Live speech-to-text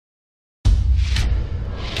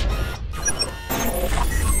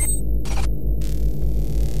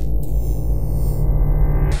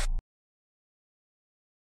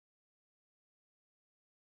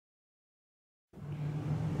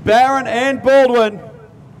Barron and Baldwin.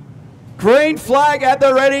 Green flag at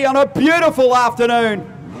the ready on a beautiful afternoon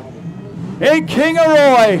in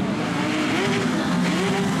Kingaroy.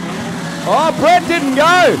 Oh, Brett didn't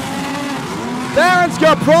go. Barron's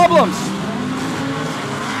got problems.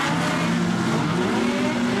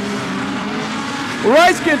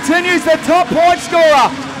 Race continues. The top point scorer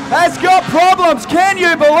has got problems. Can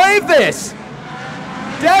you believe this?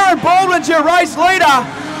 Darren Baldwin's your race leader.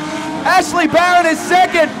 Ashley Barron is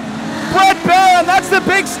second. Brett Barron, that's the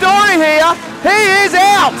big story here. He is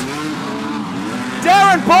out.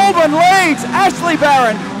 Darren Baldwin leads. Ashley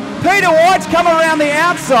Barron. Peter White's come around the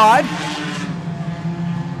outside.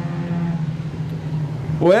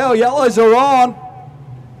 Well, yellows are on.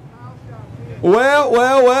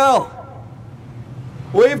 Well.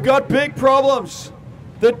 We've got big problems.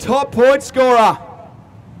 The top point scorer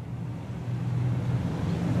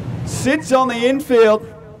sits on the infield.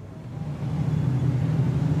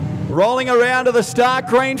 Rolling around to the start,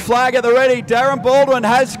 green flag at the ready. Darren Baldwin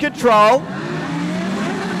has control.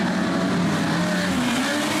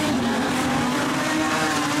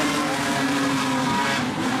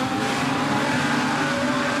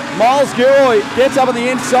 Miles Gilroy gets up on the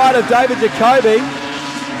inside of David Jacoby.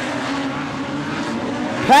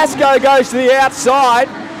 Pascoe goes to the outside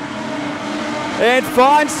and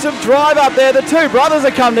finds some drive up there. The two brothers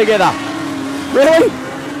have come together. Really?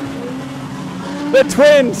 The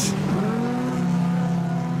twins.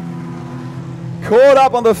 Caught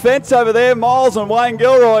up on the fence over there, Miles and Wayne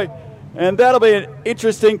Gilroy, and that'll be an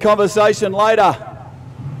interesting conversation later.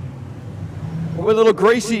 We're a little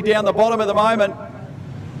greasy down the bottom at the moment.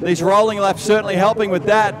 These rolling laps certainly helping with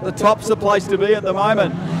that. The top's the place to be at the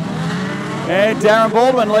moment. And Darren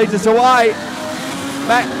Baldwin leads us away.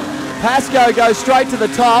 Pascoe goes straight to the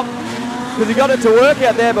top because he got it to work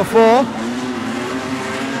out there before.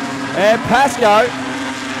 And Pascoe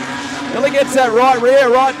really gets that right rear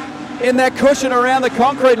right in that cushion around the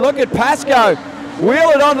concrete. Look at Pascoe. Wheel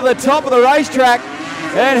it onto the top of the racetrack.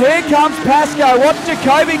 And here comes Pascoe. Watch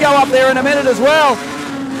Jacoby go up there in a minute as well.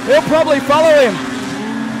 He'll probably follow him.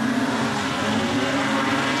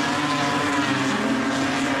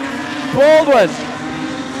 Baldwin,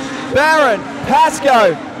 Barron,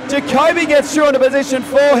 Pascoe, Jacoby gets through into position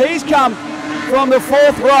 4. He's come from the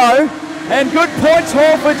 4th row, and good points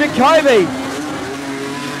haul for Jacoby.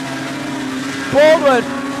 Baldwin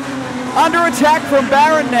under attack from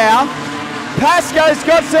Barron now. Pascoe's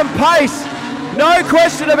got some pace, no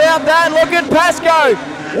question about that. Look at Pascoe,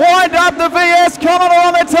 wind up the VS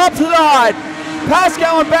Commodore on the top tonight.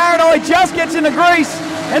 Pascoe and Barron only just gets into grease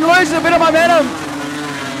and loses a bit of momentum.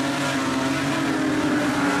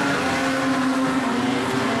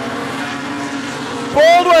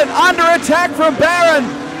 Baldwin under attack from Barron.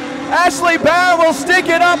 Ashley Barron will stick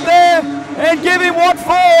it up there and give him what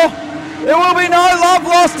for. There will be no love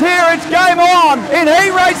lost here. It's game on in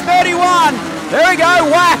heat race 31. There we go,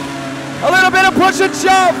 whack. A little bit of push and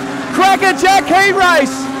shove. Cracker Jack heat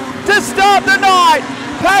race to start the night.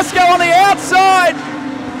 Pascoe on the outside.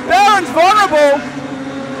 Barron's vulnerable.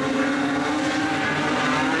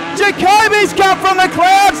 Jacoby's come from the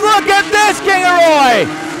clouds. Look at this, Kingaroy.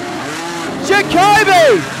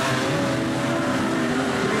 Jacoby,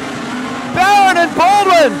 Barron and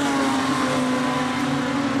Baldwin.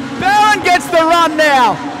 Barron gets the run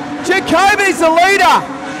now. Jacoby's the leader.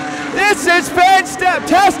 This is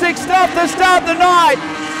fantastic stuff to start the night.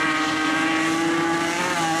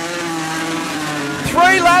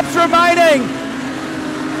 3 laps remaining.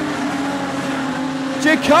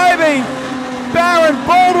 Jacoby, Barron,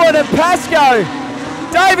 Baldwin and Pascoe.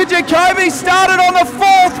 David Jacoby started on the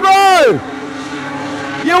 4th row.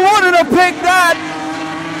 You wouldn't have picked that.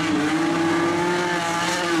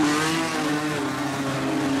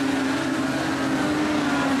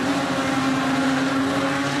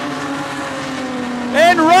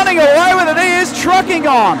 And running away with it, he is trucking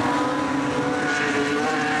on.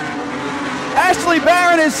 Ashley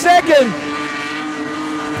Barron is second.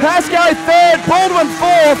 Pascoe third, Baldwin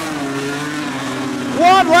 4th.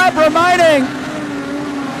 1 lap remaining.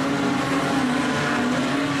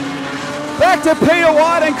 Back to Peter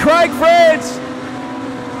White and Craig Freds.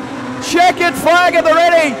 Checkered flag at the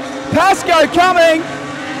ready. Pascoe coming.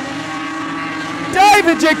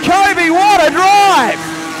 David Jacoby, what a drive.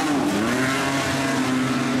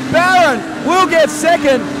 Barron will get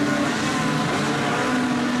second.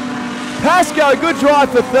 Pascoe, good drive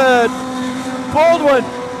for third. Baldwin,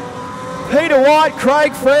 Peter White,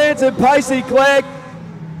 Craig Freds and Pacey Clegg.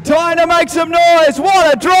 Time to make some noise.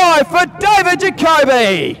 What a drive for David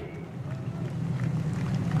Jacoby.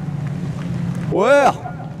 Well,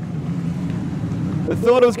 I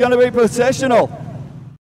thought it was going to be processional.